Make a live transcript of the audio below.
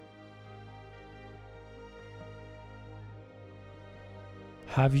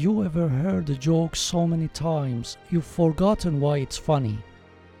Have you ever heard a joke so many times you've forgotten why it's funny?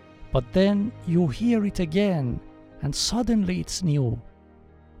 But then you hear it again and suddenly it's new.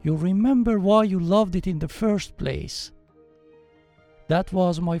 You remember why you loved it in the first place. That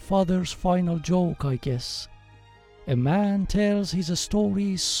was my father's final joke, I guess. A man tells his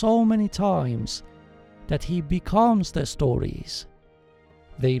stories so many times that he becomes the stories.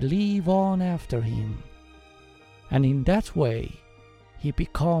 They live on after him. And in that way, he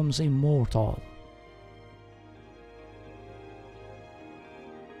becomes immortal.